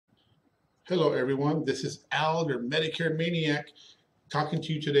Hello, everyone. This is Al, your Medicare Maniac, talking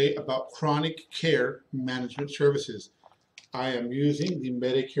to you today about chronic care management services. I am using the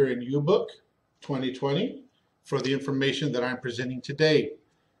Medicare and You book 2020 for the information that I'm presenting today.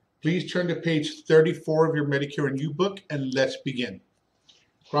 Please turn to page 34 of your Medicare and You book and let's begin.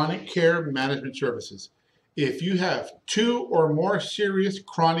 Chronic care management services. If you have two or more serious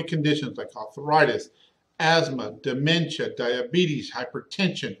chronic conditions like arthritis, asthma, dementia, diabetes,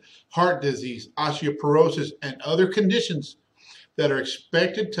 hypertension, heart disease, osteoporosis, and other conditions that are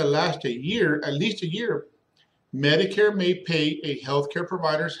expected to last a year, at least a year, Medicare may pay a healthcare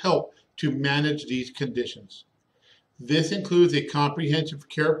provider's help to manage these conditions. This includes a comprehensive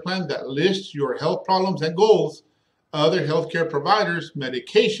care plan that lists your health problems and goals, other healthcare providers,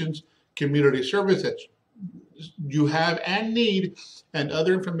 medications, community service that you have and need, and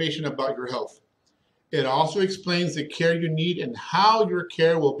other information about your health. It also explains the care you need and how your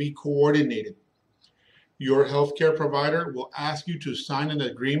care will be coordinated. Your healthcare provider will ask you to sign an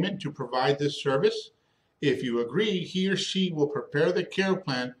agreement to provide this service. If you agree, he or she will prepare the care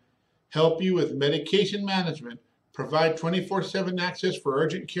plan, help you with medication management, provide 24/7 access for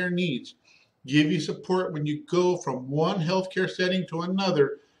urgent care needs, give you support when you go from one healthcare setting to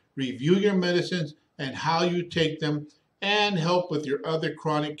another, review your medicines and how you take them, and help with your other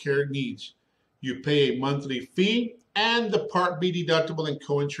chronic care needs. You pay a monthly fee, and the Part B deductible and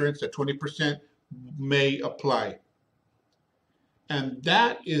coinsurance at 20% may apply. And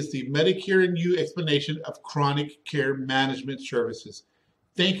that is the Medicare and You explanation of chronic care management services.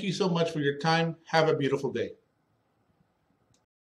 Thank you so much for your time. Have a beautiful day.